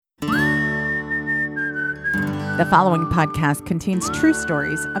The following podcast contains true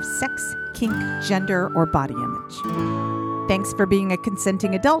stories of sex, kink, gender, or body image. Thanks for being a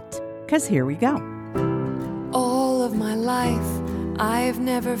consenting adult, because here we go. All of my life, I've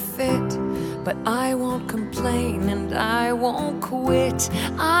never fit, but I won't complain and I won't quit.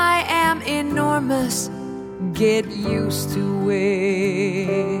 I am enormous, get used to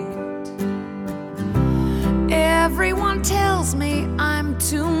it. Everyone tells me I'm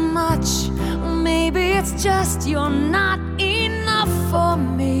too much. Maybe it's just you're not enough for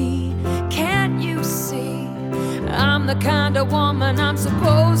me. Can't you see? I'm the kind of woman I'm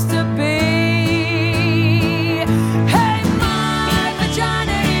supposed to be. Hey, my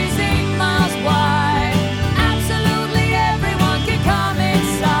vagina is 8 miles wide. Absolutely everyone can come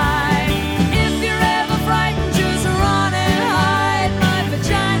inside. If you're ever frightened, just run and hide. My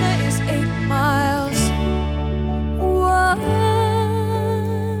vagina is 8 miles wide.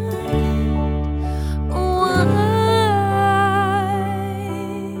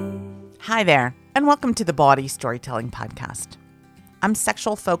 Hi there, and welcome to the Body Storytelling Podcast. I'm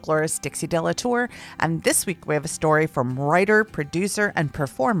sexual folklorist Dixie Delatour, and this week we have a story from writer, producer, and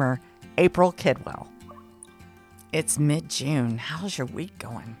performer April Kidwell. It's mid-June. How's your week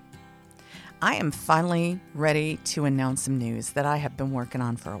going? I am finally ready to announce some news that I have been working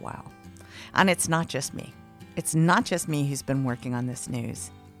on for a while. And it's not just me. It's not just me who's been working on this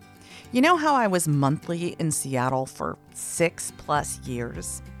news. You know how I was monthly in Seattle for 6+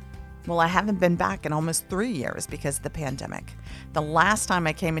 years? Well, I haven't been back in almost 3 years because of the pandemic. The last time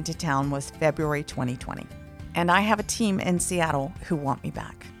I came into town was February 2020. And I have a team in Seattle who want me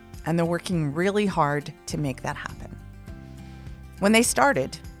back. And they're working really hard to make that happen. When they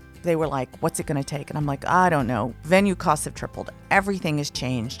started, they were like, what's it going to take? And I'm like, I don't know. Venue costs have tripled. Everything has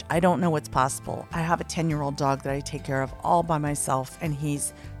changed. I don't know what's possible. I have a 10-year-old dog that I take care of all by myself, and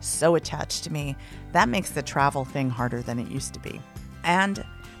he's so attached to me. That makes the travel thing harder than it used to be. And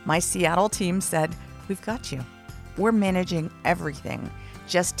my Seattle team said, we've got you. We're managing everything.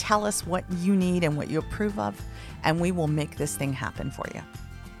 Just tell us what you need and what you approve of, and we will make this thing happen for you.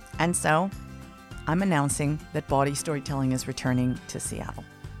 And so I'm announcing that Body Storytelling is returning to Seattle.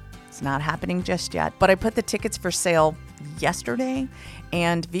 It's not happening just yet, but I put the tickets for sale yesterday,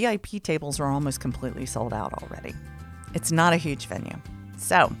 and VIP tables are almost completely sold out already. It's not a huge venue.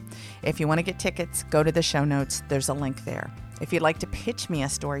 So if you want to get tickets, go to the show notes. There's a link there. If you'd like to pitch me a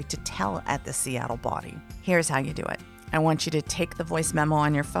story to tell at the Seattle Body, here's how you do it. I want you to take the voice memo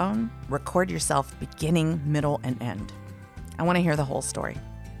on your phone, record yourself beginning, middle, and end. I want to hear the whole story.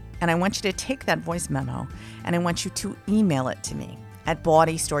 And I want you to take that voice memo and I want you to email it to me at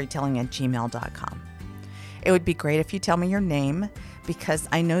bodystorytelling@gmail.com. It would be great if you tell me your name, because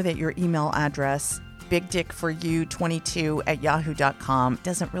I know that your email address, bigdickforyou22@yahoo.com,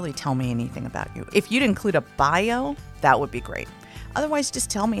 doesn't really tell me anything about you. If you'd include a bio, that would be great. Otherwise, just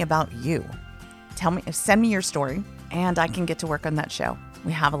tell me about you. Send me your story, and I can get to work on that show.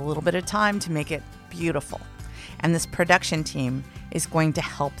 We have a little bit of time to make it beautiful. And this production team is going to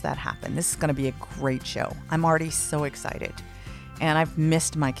help that happen. This is going to be a great show. I'm already so excited. And I've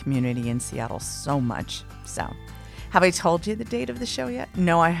missed my community in Seattle so much. So, have I told you the date of the show yet?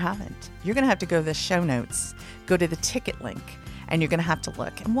 No, I haven't. You're going to have to go to the show notes, go to the ticket link, and you're going to have to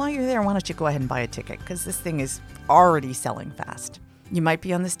look. And while you're there, why don't you go ahead and buy a ticket, because this thing is already selling fast. You might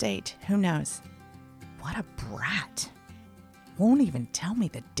be on this date. Who knows? What a brat. Won't even tell me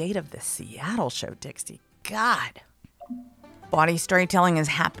the date of the Seattle show, Dixie. God. Body Storytelling is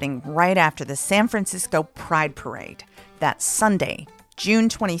happening right after the San Francisco Pride Parade. That's Sunday, June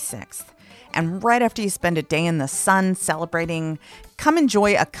 26th. And right after you spend a day in the sun celebrating, come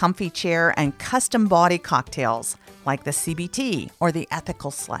enjoy a comfy chair and custom body cocktails like the CBT or the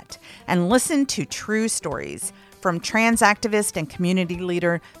Ethical Slut, and listen to true stories from trans activist and community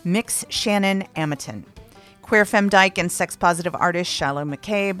leader Mix Shannon Amaton, queer femme dyke and sex-positive artist Shiloh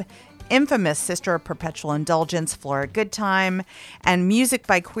McCabe, infamous Sister of Perpetual Indulgence Flora Goodtime, and music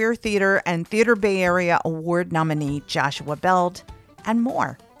by Queer Theater and Theater Bay Area Award nominee Joshua Beld, and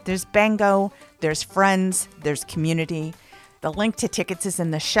more. There's bango, there's friends, there's community. The link to tickets is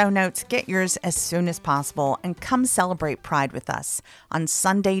in the show notes. Get yours as soon as possible and come celebrate Pride with us on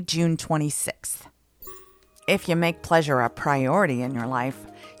Sunday, June 26th. If you make pleasure a priority in your life,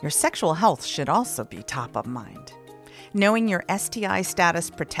 your sexual health should also be top of mind. Knowing your STI status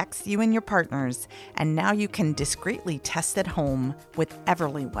protects you and your partners, and now you can discreetly test at home with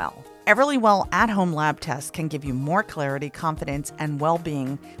Everlywell. Everlywell at-home lab tests can give you more clarity, confidence, and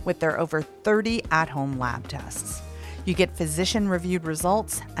well-being with their over 30 at-home lab tests. You get physician-reviewed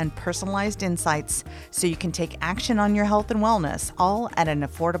results and personalized insights so you can take action on your health and wellness, all at an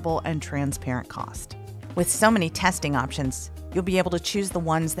affordable and transparent cost. With so many testing options, you'll be able to choose the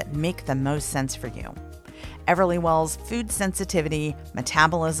ones that make the most sense for you. Everlywell's food sensitivity,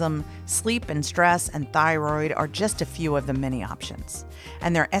 metabolism, sleep and stress, and thyroid are just a few of the many options.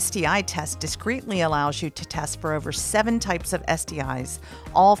 And their STI test discreetly allows you to test for over 7 types of STIs,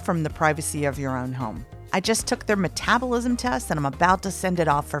 all from the privacy of your own home. I just took their metabolism test and I'm about to send it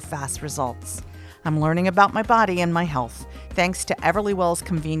off for fast results. I'm learning about my body and my health thanks to Everlywell's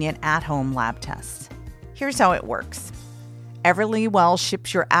convenient at-home lab tests. Here's how it works. Everlywell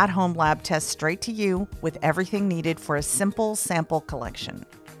ships your at-home lab test straight to you with everything needed for a simple sample collection.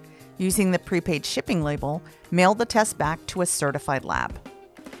 Using the prepaid shipping label, mail the test back to a certified lab.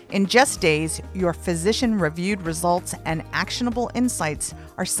 In just days, your physician-reviewed results and actionable insights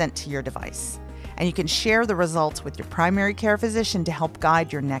are sent to your device, and you can share the results with your primary care physician to help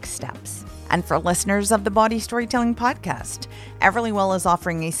guide your next steps. And for listeners of the Body Storytelling Podcast, Everlywell is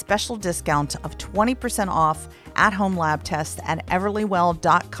offering a special discount of 20% off at-home lab tests at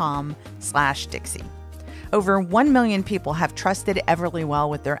everlywell.com/Dixie. Over 1 million people have trusted Everlywell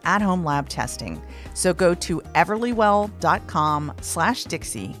with their at-home lab testing. So go to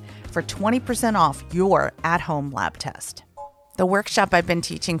everlywell.com/Dixie for 20% off your at-home lab test. The workshop I've been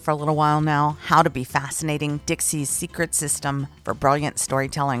teaching for a little while now, How to Be Fascinating, Dixie's Secret System for Brilliant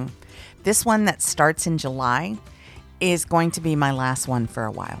Storytelling. This one that starts in July is going to be my last one for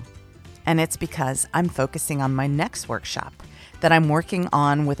a while. And it's because I'm focusing on my next workshop that I'm working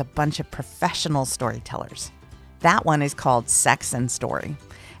on with a bunch of professional storytellers. That one is called Sex and Story.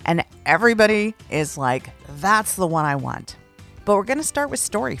 And everybody is like, that's the one I want. But we're going to start with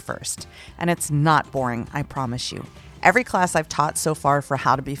story first. And it's not boring, I promise you. Every class I've taught so far for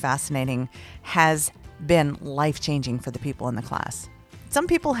How to Be Fascinating has been life-changing for the people in the class. Some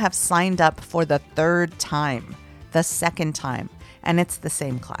people have signed up for the 3rd time, the 2nd time, and it's the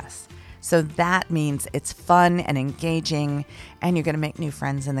same class. So that means it's fun and engaging, and you're going to make new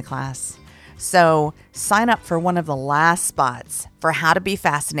friends in the class. So sign up for one of the last spots for How to Be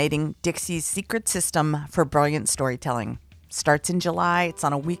Fascinating, Dixie's Secret System for Brilliant Storytelling. Starts in July, it's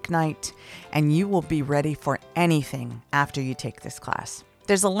on a weeknight, and you will be ready for anything after you take this class.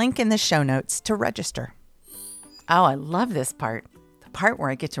 There's a link in the show notes to register. Oh, I love this part. The part where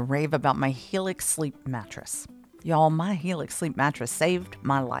I get to rave about my Helix Sleep mattress. Y'all, my Helix Sleep mattress saved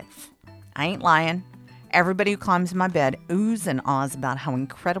my life. I ain't lying. Everybody who climbs in my bed oohs and ahs about how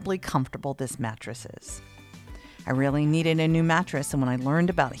incredibly comfortable this mattress is. I really needed a new mattress, and when I learned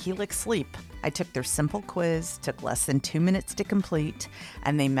about Helix Sleep, I took their simple quiz, took less than 2 minutes to complete,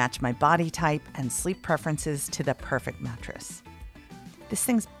 and they match my body type and sleep preferences to the perfect mattress. This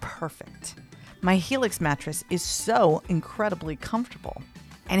thing's perfect. My Helix mattress is so incredibly comfortable.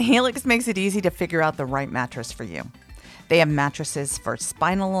 And Helix makes it easy to figure out the right mattress for you. They have mattresses for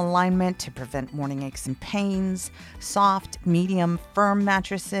spinal alignment to prevent morning aches and pains, soft, medium, firm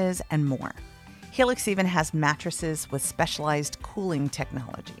mattresses, and more. Helix even has mattresses with specialized cooling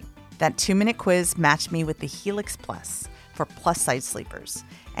technology. That 2-minute quiz matched me with the Helix Plus for plus-size sleepers,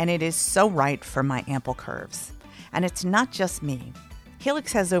 and it is so right for my ample curves. And it's not just me.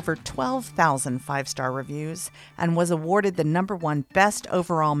 Helix has over 12,000 5-star reviews and was awarded the #1 best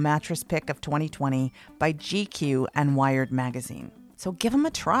overall mattress pick of 2020 by GQ and Wired magazine. So give them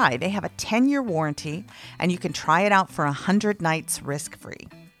a try. They have a 10-year warranty, and you can try it out for 100 nights risk-free.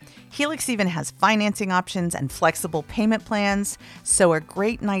 Helix even has financing options and flexible payment plans, so a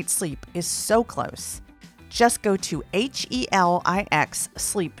great night's sleep is so close. Just go to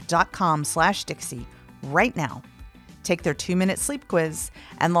helixsleep.com/Dixie right now. Take their 2-minute sleep quiz,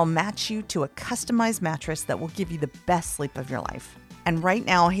 and they'll match you to a customized mattress that will give you the best sleep of your life. And right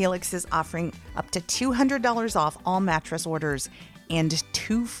now, Helix is offering up to $200 off all mattress orders and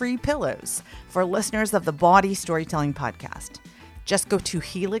 2 free pillows for listeners of the Body Storytelling Podcast. Just go to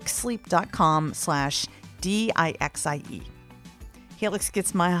helixsleep.com/DIXIE. Helix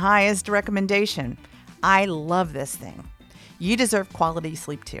gets my highest recommendation. I love this thing. You deserve quality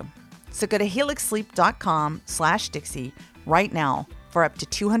sleep too. So go to helixsleep.com/Dixie right now for up to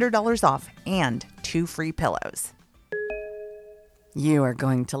 $200 off and 2 free pillows. You are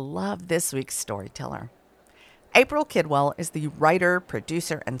going to love this week's storyteller. April Kidwell is the writer,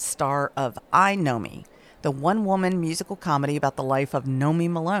 producer, and star of I, Nomi, the one-woman musical comedy about the life of Nomi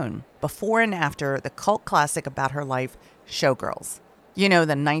Malone, before and after the cult classic about her life, Showgirls. You know,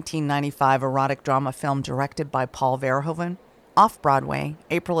 the 1995 erotic drama film directed by Paul Verhoeven? Off-Broadway,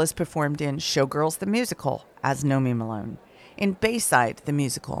 April has performed in Showgirls the Musical as Nomi Malone, in Bayside the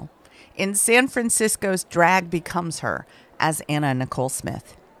Musical, in San Francisco's Drag Becomes Her as Anna Nicole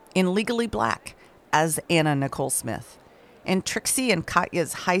Smith, in Legally Black as Anna Nicole Smith, in Trixie and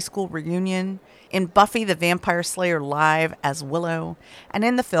Katya's high school reunion, in Buffy the Vampire Slayer live as Willow, and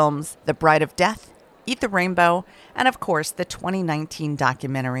in the films The Bride of Death, Eat the Rainbow, and of course the 2019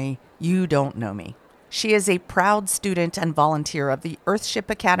 documentary You Don't Know Me. She is a proud student and volunteer of the Earthship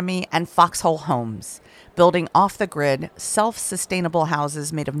Academy and Foxhole Homes, building off-the-grid, self-sustainable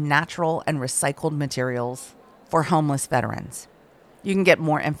houses made of natural and recycled materials for homeless veterans. You can get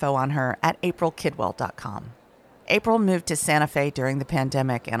more info on her at aprilkidwell.com. April moved to Santa Fe during the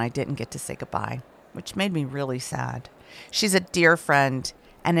pandemic, and I didn't get to say goodbye, which made me really sad. She's a dear friend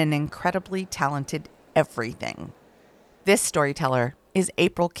and an incredibly talented everything. This storyteller is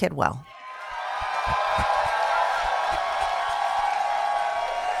April Kidwell.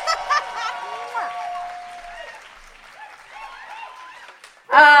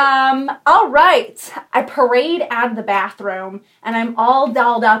 All right. I parade out of the bathroom and I'm all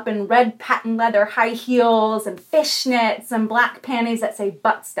dolled up in red patent leather high heels and fishnets and black panties that say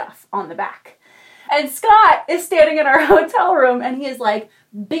butt stuff on the back. And Scott is standing in our hotel room and he is like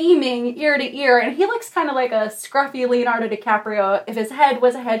beaming ear to ear, and he looks kind of like a scruffy Leonardo DiCaprio if his head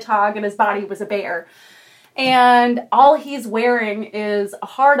was a hedgehog and his body was a bear. And all he's wearing is a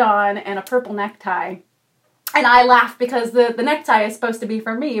hard-on and a purple necktie. And I laugh because the necktie is supposed to be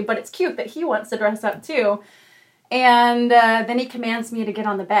for me, but it's cute that he wants to dress up too. And then he commands me to get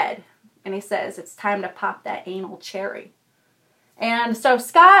on the bed. And he says, it's time to pop that anal cherry. And so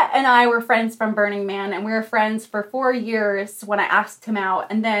Scott and I were friends from Burning Man, and we were friends for 4 years when I asked him out.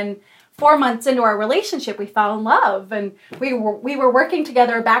 And then 4 months into our relationship, we fell in love, and we were working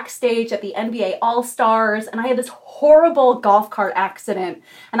together backstage at the NBA All-Stars, and I had this horrible golf cart accident,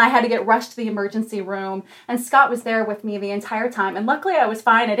 and I had to get rushed to the emergency room, and Scott was there with me the entire time, and luckily I was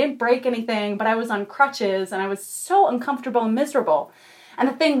fine. I didn't break anything, but I was on crutches, and I was so uncomfortable and miserable. And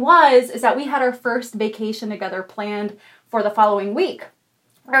the thing is that we had our first vacation together planned for the following week.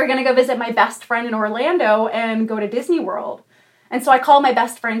 We were going to go visit my best friend in Orlando and go to Disney World. And so I call my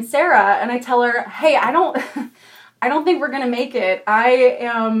best friend Sarah and I tell her, hey, I don't think we're going to make it. I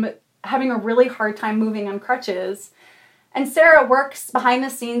am having a really hard time moving on crutches. And Sarah works behind the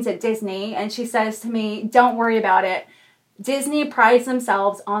scenes at Disney and she says to me, don't worry about it. Disney prides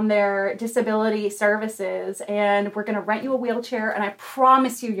themselves on their disability services and we're going to rent you a wheelchair and I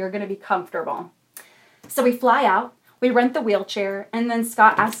promise you're going to be comfortable. So we fly out, we rent the wheelchair, and then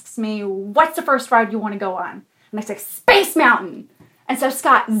Scott asks me, what's the first ride you want to go on? And I say, Space Mountain. And so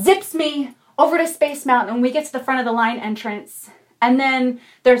Scott zips me over to Space Mountain and we get to the front of the line entrance. And then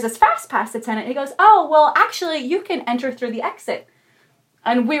there's this fast pass attendant. He goes, oh, well, actually, you can enter through the exit.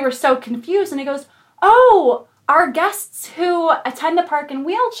 And we were so confused. And he goes, oh, our guests who attend the park in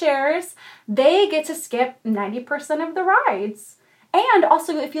wheelchairs, they get to skip 90% of the rides. And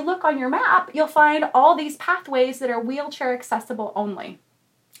also, if you look on your map, you'll find all these pathways that are wheelchair accessible only.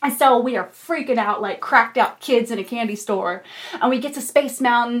 And so we are freaking out like cracked out kids in a candy store. And we get to Space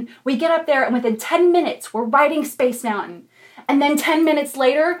Mountain. We get up there and within 10 minutes, we're riding Space Mountain. And then 10 minutes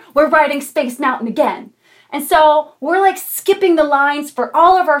later, we're riding Space Mountain again. And so we're like skipping the lines for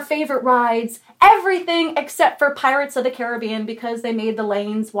all of our favorite rides, everything except for Pirates of the Caribbean because they made the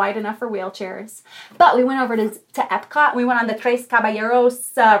lanes wide enough for wheelchairs. But we went over to Epcot and we went on the Tres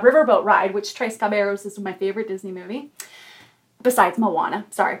Caballeros riverboat ride, which Tres Caballeros is my favorite Disney movie. Besides Moana.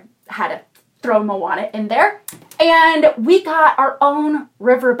 Sorry, I had to throw Moana in there. And we got our own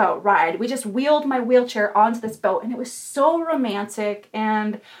riverboat ride. We just wheeled my wheelchair onto this boat and it was so romantic.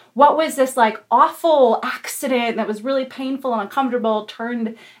 And what was this like awful accident that was really painful and uncomfortable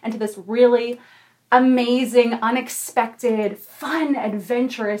turned into this really amazing, unexpected, fun,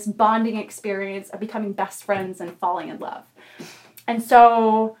 adventurous bonding experience of becoming best friends and falling in love. And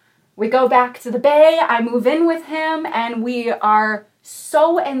so we go back to the Bay, I move in with him, and we are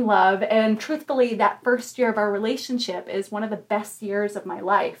so in love. And truthfully, that first year of our relationship is one of the best years of my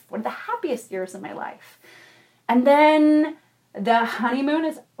life, one of the happiest years of my life. And then the honeymoon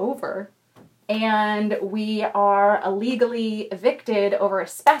is over, and we are illegally evicted over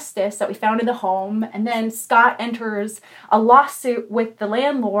asbestos that we found in the home. And then Scott enters a lawsuit with the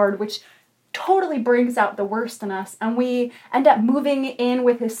landlord, which totally brings out the worst in us. And we end up moving in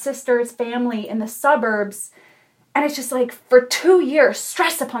with his sister's family in the suburbs. And it's just like for 2 years,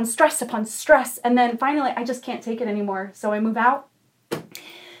 stress upon stress upon stress. And then finally, I just can't take it anymore. So I move out.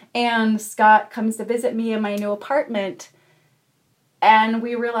 And Scott comes to visit me in my new apartment. And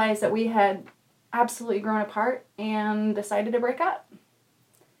we realized that we had absolutely grown apart and decided to break up.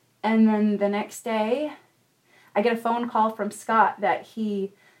 And then the next day, I get a phone call from Scott that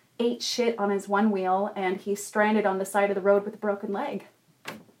he ate shit on his one wheel and he's stranded on the side of the road with a broken leg.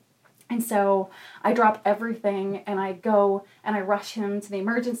 And so I drop everything and I go and I rush him to the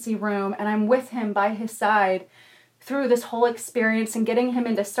emergency room, and I'm with him by his side through this whole experience and getting him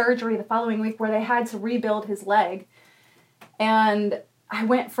into surgery the following week where they had to rebuild his leg. And I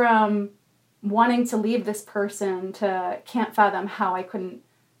went from wanting to leave this person to can't fathom how I couldn't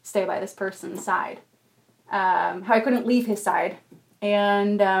stay by this person's side, how I couldn't leave his side.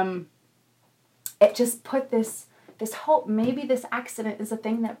 And it just put this hope, maybe this accident is a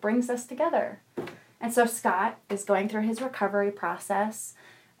thing that brings us together. And so Scott is going through his recovery process,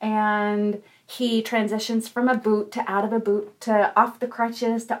 and he transitions from a boot to out of a boot to off the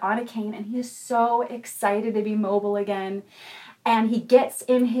crutches to on a cane, and he is so excited to be mobile again. And he gets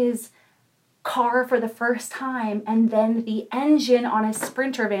in his car for the first time, and then the engine on his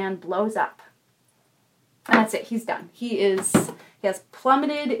Sprinter van blows up. And that's it. He's done. He has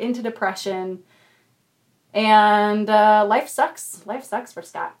plummeted into depression. And life sucks. Life sucks for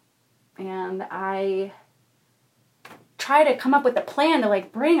Scott. And I try to come up with a plan to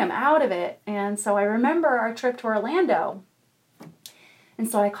like bring him out of it. And so I remember our trip to Orlando. And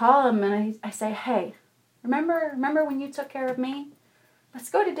so I call him and I say, hey, remember when you took care of me? Let's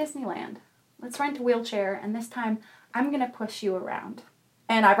go to Disneyland. Let's rent a wheelchair. And this time I'm going to push you around.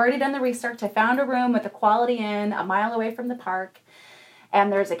 And I've already done the research. I found a room at the Quality Inn a mile away from the park. And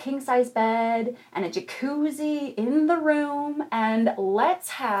there's a king-size bed and a jacuzzi in the room. And let's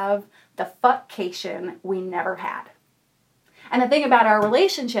have the fuckcation we never had. And the thing about our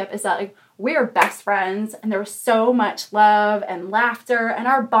relationship is that like we're best friends, and there was so much love and laughter, and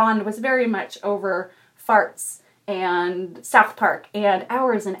our bond was very much over farts and South Park and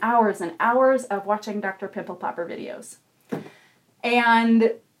hours and hours and hours of watching Dr. Pimple Popper videos.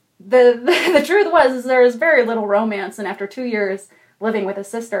 And the truth was there was very little romance, and after 2 years living with a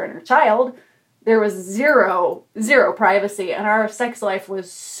sister and her child, there was zero privacy, and our sex life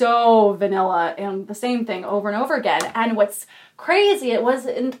was so vanilla, and the same thing over and over again. And what's crazy, it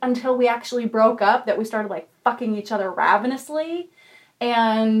wasn't until we actually broke up that we started like fucking each other ravenously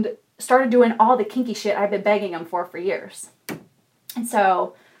and started doing all the kinky shit I've been begging him for years. And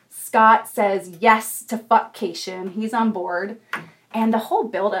so Scott says yes to fuckcation. He's on board, and the whole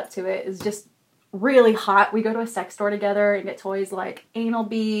build up to it is just really hot. We go to a sex store together and get toys like anal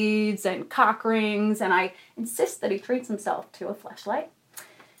beads and cock rings, and I insist that he treats himself to a fleshlight.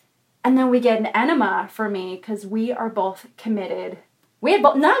 And then we get an enema for me because we are both committed.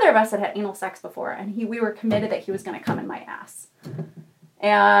 Neither of us had had anal sex before, and we were committed that he was going to come in my ass.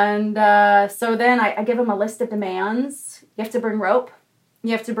 And so then I give him a list of demands. You have to bring rope.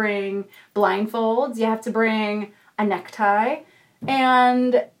 You have to bring blindfolds. You have to bring a necktie.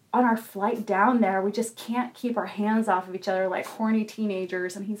 And on our flight down there, we just can't keep our hands off of each other like horny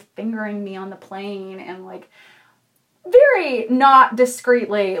teenagers, and he's fingering me on the plane and like very not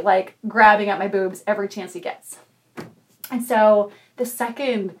discreetly like grabbing at my boobs every chance he gets. And so the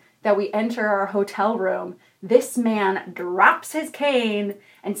second that we enter our hotel room, this man drops his cane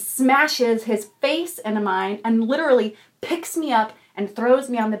and smashes his face into mine and literally picks me up and throws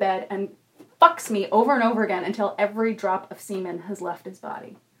me on the bed and fucks me over and over again until every drop of semen has left his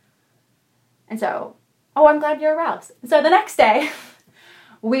body. And so, I'm glad you're aroused. So the next day,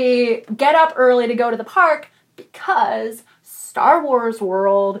 we get up early to go to the park because Star Wars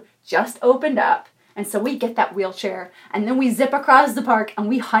World just opened up. And so we get that wheelchair, and then we zip across the park and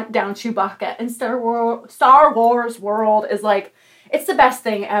we hunt down Chewbacca. And Star Wars World is like, it's the best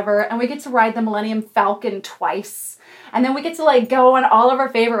thing ever. And we get to ride the Millennium Falcon twice. And then we get to like go on all of our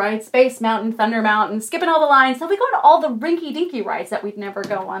favorite rides, Space Mountain, Thunder Mountain, skipping all the lines. Then we go on all the rinky-dinky rides that we'd never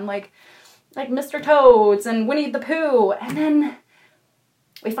go on, like Mr. Toads and Winnie the Pooh. And then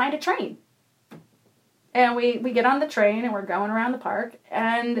we find a train. And we get on the train and we're going around the park.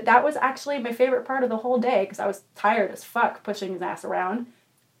 And that was actually my favorite part of the whole day because I was tired as fuck pushing his ass around.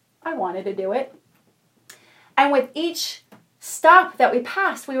 I wanted to do it. And with each stop that we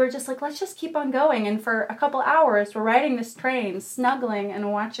passed, we were just like, let's just keep on going. And for a couple hours, we're riding this train, snuggling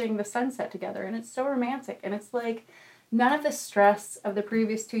and watching the sunset together. And it's so romantic. And it's like none of the stress of the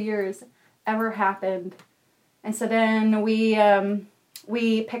previous 2 years ever happened. And so then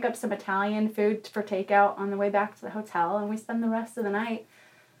we pick up some Italian food for takeout on the way back to the hotel, and we spend the rest of the night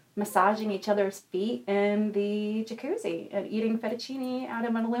massaging each other's feet in the jacuzzi and eating fettuccine out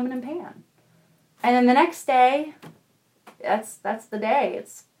of an aluminum pan. And then the next day, that's the day.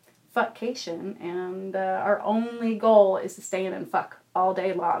 It's fuckcation, and our only goal is to stay in and fuck all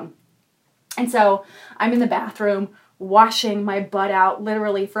day long. And so I'm in the bathroom washing my butt out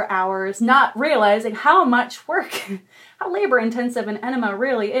literally for hours, not realizing how much work, how labor intensive an enema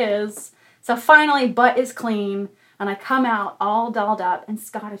really is. So finally, butt is clean. And I come out all dolled up, and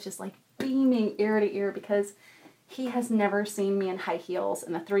Scott is just like beaming ear to ear because he has never seen me in high heels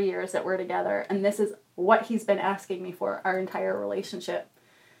in the 3 years that we're together. And this is what he's been asking me for our entire relationship.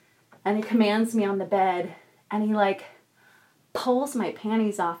 And he commands me on the bed, and he like pulls my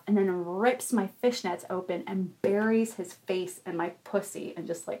panties off and then rips my fishnets open and buries his face in my pussy and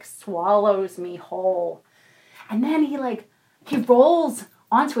just like swallows me whole. And then he rolls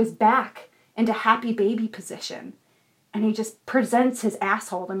onto his back into happy baby position. And he just presents his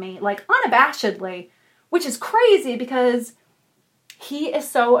asshole to me, like unabashedly, which is crazy because he is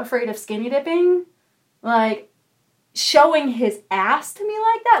so afraid of skinny dipping. Like, showing his ass to me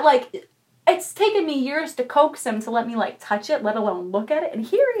like that, like, it's taken me years to coax him to let me, like, touch it, let alone look at it. And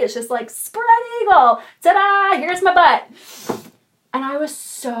here he is just like, spread eagle, ta-da, here's my butt. And I was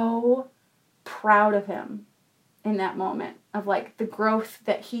so proud of him in that moment of, like, the growth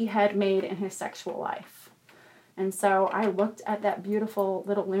that he had made in his sexual life. And so I looked at that beautiful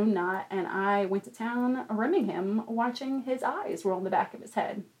little loon knot, and I went to town rimming him, watching his eyes roll in the back of his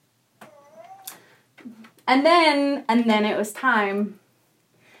head. And then it was time.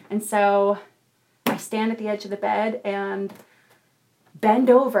 And so I stand at the edge of the bed and bend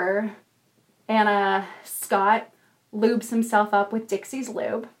over, and Scott lubes himself up with Dixie's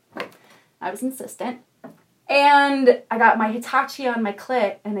lube. I was insistent. And I got my Hitachi on my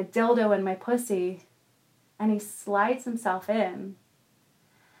clit and a dildo in my pussy, and he slides himself in.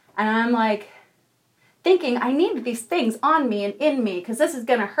 And I'm like thinking, I need these things on me and in me because this is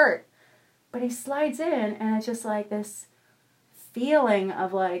going to hurt. But he slides in, and it's just like this feeling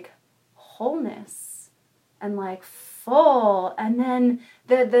of like wholeness and like full. And then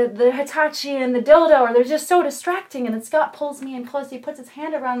the Hitachi and the dildo they're just so distracting. And then Scott pulls me in close. He puts his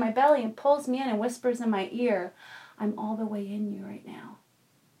hand around my belly and pulls me in and whispers in my ear, I'm all the way in you right now.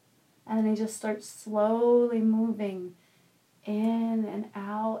 And then he just starts slowly moving in and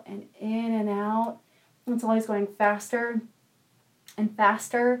out and in and out until he's going faster and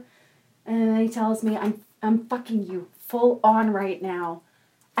faster. And then he tells me, I'm fucking you full on right now.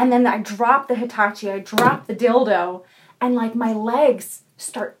 And then I drop the Hitachi, I drop the dildo, and like my legs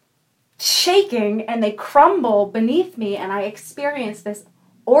start shaking and they crumble beneath me, and I experience this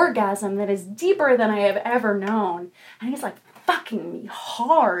orgasm that is deeper than I have ever known. And he's like fucking me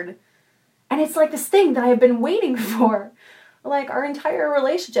hard. And it's like this thing that I have been waiting for, like our entire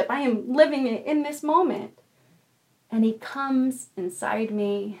relationship. I am living it in this moment. And he comes inside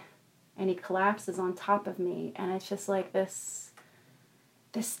me, and he collapses on top of me, and it's just like this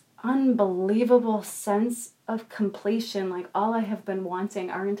unbelievable sense of completion. Like all I have been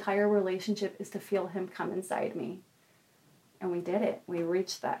wanting our entire relationship is to feel him come inside me. And we did it. We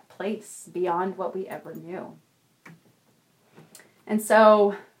reached that place beyond what we ever knew. And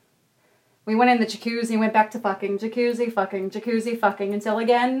so we went in the jacuzzi, went back to fucking, jacuzzi, fucking, until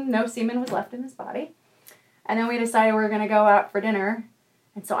again, no semen was left in his body. And then we decided we were going to go out for dinner.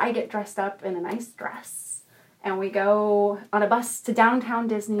 And so I get dressed up in a nice dress, and we go on a bus to downtown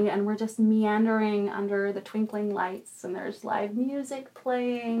Disney, and we're just meandering under the twinkling lights, and there's live music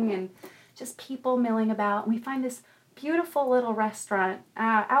playing and just people milling about. And we find this beautiful little restaurant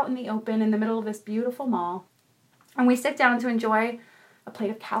out in the open in the middle of this beautiful mall. And we sit down to enjoy a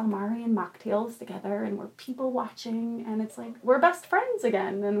plate of calamari and mocktails together, and we're people watching, and it's like we're best friends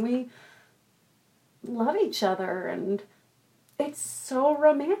again, and we love each other, and it's so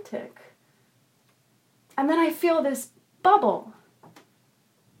romantic. And then I feel this bubble.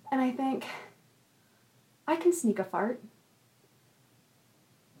 And I think, I can sneak a fart.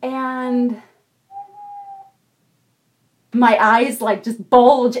 And my eyes like just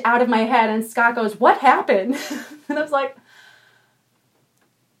bulge out of my head, and Scott goes, what happened? And I was like,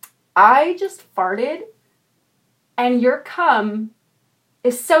 I just farted, and your cum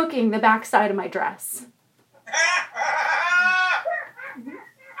is soaking the backside of my dress.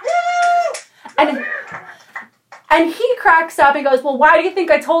 And he cracks up and goes, well, why do you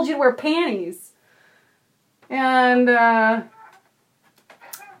think I told you to wear panties? And,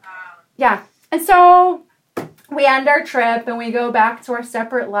 yeah. And so we end our trip and we go back to our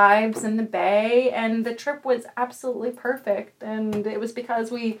separate lives in the Bay. And the trip was absolutely perfect. And it was because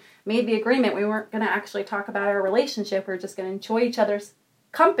we made the agreement. We weren't going to actually talk about our relationship. We were just going to enjoy each other's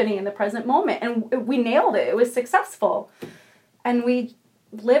company in the present moment. And we nailed it. It was successful. And we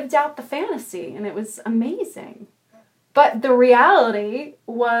lived out the fantasy, and it was amazing. But the reality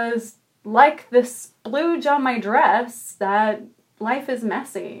was, like the splooge on my dress, that life is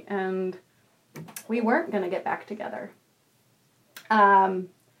messy, and we weren't going to get back together.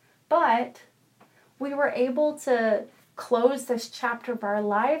 But we were able to close this chapter of our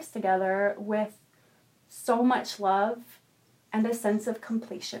lives together with so much love, and a sense of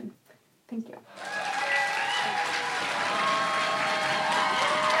completion. Thank you.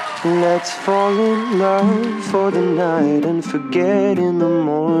 Let's fall in love for the night and forget in the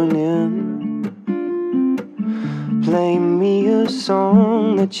morning. Play me a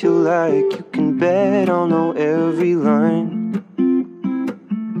song that you like, you can bet I'll know every line.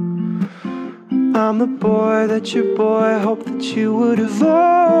 I'm the boy that your boy hoped that you would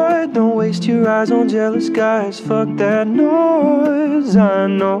avoid. Don't waste your eyes on jealous guys, fuck that noise. I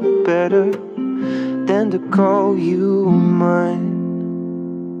know better than to call you mine.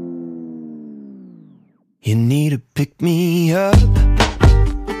 You need to pick me up,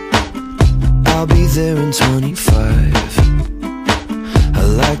 I'll be there in 25. I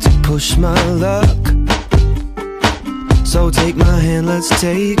like to push my luck, so take my hand, let's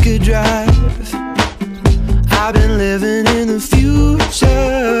take a drive. I've been living in the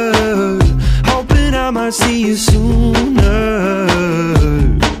future, hoping I might see you sooner.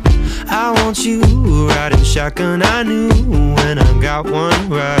 I want you riding shotgun, I knew when I got one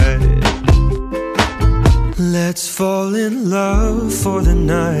right. Let's fall in love for the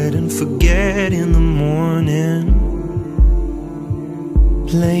night and forget in the morning.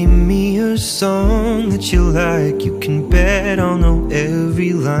 Play me a song that you like, you can bet I'll know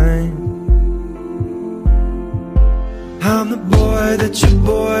every line. I'm the boy that your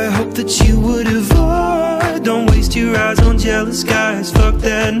boy hoped that you would avoid. Don't waste your eyes on jealous guys, fuck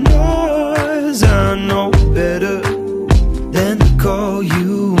that noise. I know better than to call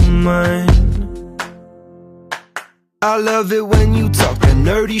you mine. I love it when you talk that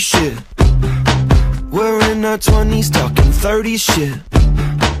nerdy shit. We're in our 20s talking 30s shit.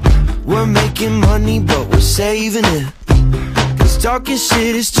 We're making money but we're saving it, 'cause talking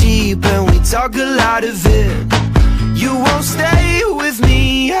shit is cheap and we talk a lot of it. You won't stay with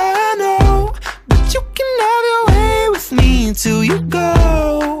me, I know, but you can have your way with me until you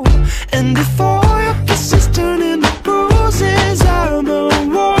go. And if all your kisses turn into bruises, I'm a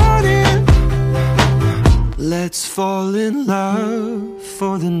warning. Let's fall in love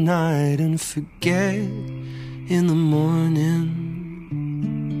for the night and forget in the morning.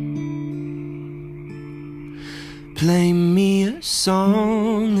 Play me a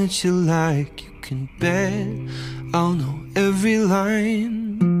song that you like, you can bet I'll know every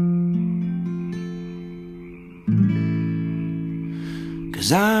line.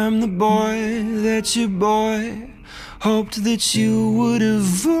 'Cause I'm the boy that your boy hoped that you would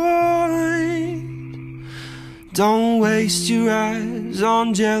avoid. Don't waste your eyes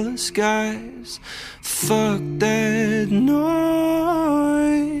on jealous guys, fuck that noise.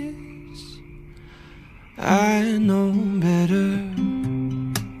 I know better,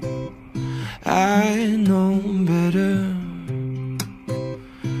 I know better,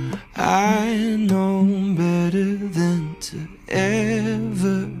 I know better than to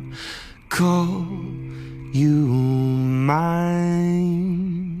ever call you mine.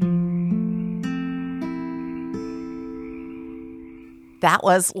 That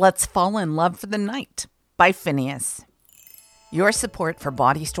was Let's Fall in Love for the Night by Phineas. Your support for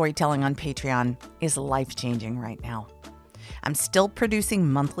Bawdy Storytelling on Patreon is life-changing right now. I'm still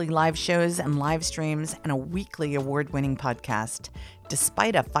producing monthly live shows and live streams and a weekly award-winning podcast,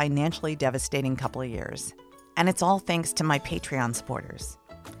 despite a financially devastating couple of years. And it's all thanks to my Patreon supporters.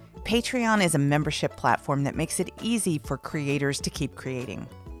 Patreon is a membership platform that makes it easy for creators to keep creating.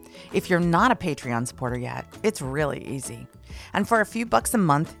 If you're not a Patreon supporter yet, it's really easy. And for a few bucks a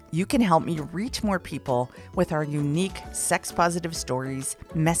month, you can help me reach more people with our unique sex-positive stories,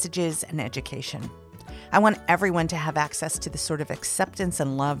 messages, and education. I want everyone to have access to the sort of acceptance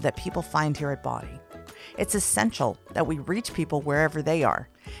and love that people find here at Bawdy. It's essential that we reach people wherever they are,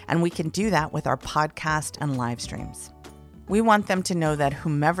 and we can do that with our podcast and live streams. We want them to know that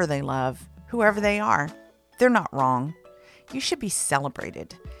whomever they love, whoever they are, they're not wrong. You should be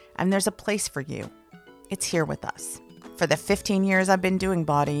celebrated, and there's a place for you. It's here with us. For the 15 years I've been doing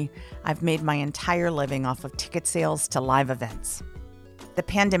Bawdy, I've made my entire living off of ticket sales to live events. The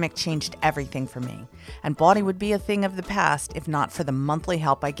pandemic changed everything for me, and Bawdy would be a thing of the past if not for the monthly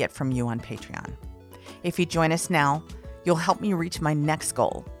help I get from you on Patreon. If you join us now, you'll help me reach my next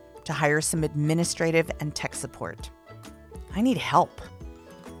goal, to hire some administrative and tech support. I need help.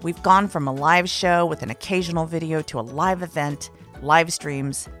 We've gone from a live show with an occasional video to a live event, live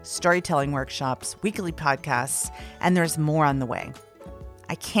streams, storytelling workshops, weekly podcasts, and there's more on the way.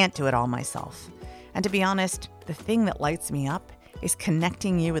 I can't do it all myself. And to be honest, the thing that lights me up is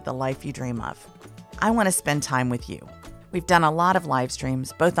connecting you with the life you dream of. I want to spend time with you. We've done a lot of live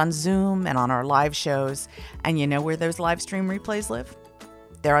streams, both on Zoom and on our live shows. And you know where those live stream replays live?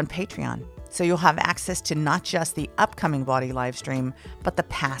 They're on Patreon. So you'll have access to not just the upcoming Bawdy live stream, but the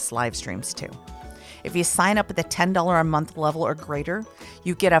past live streams too. If you sign up at the $10 a month level or greater,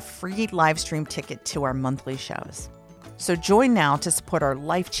 you get a free live stream ticket to our monthly shows. So join now to support our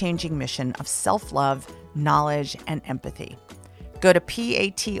life-changing mission of self-love, knowledge, and empathy. Go to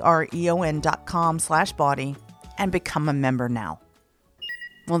patreon.com/Bawdy and become a member now.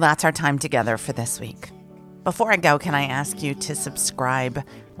 Well, that's our time together for this week. Before I go, can I ask you to subscribe,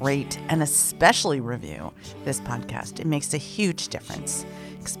 rate, and especially review this podcast? It makes a huge difference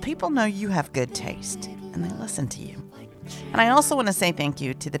because people know you have good taste and they listen to you. And I also want to say thank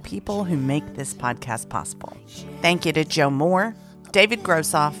you to the people who make this podcast possible. Thank you to Joe Moore, David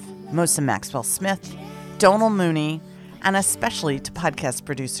Grossoff, Mosa Maxwell Smith, Donald Mooney, and especially to podcast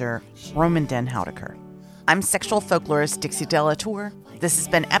producer Roman Den Houdeker. I'm sexual folklorist Dixie Delatour. This has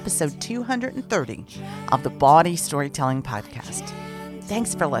been episode 230 of the Bawdy Storytelling Podcast.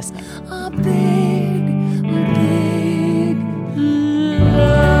 Thanks for listening. A big, big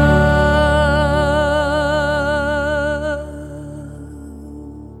love.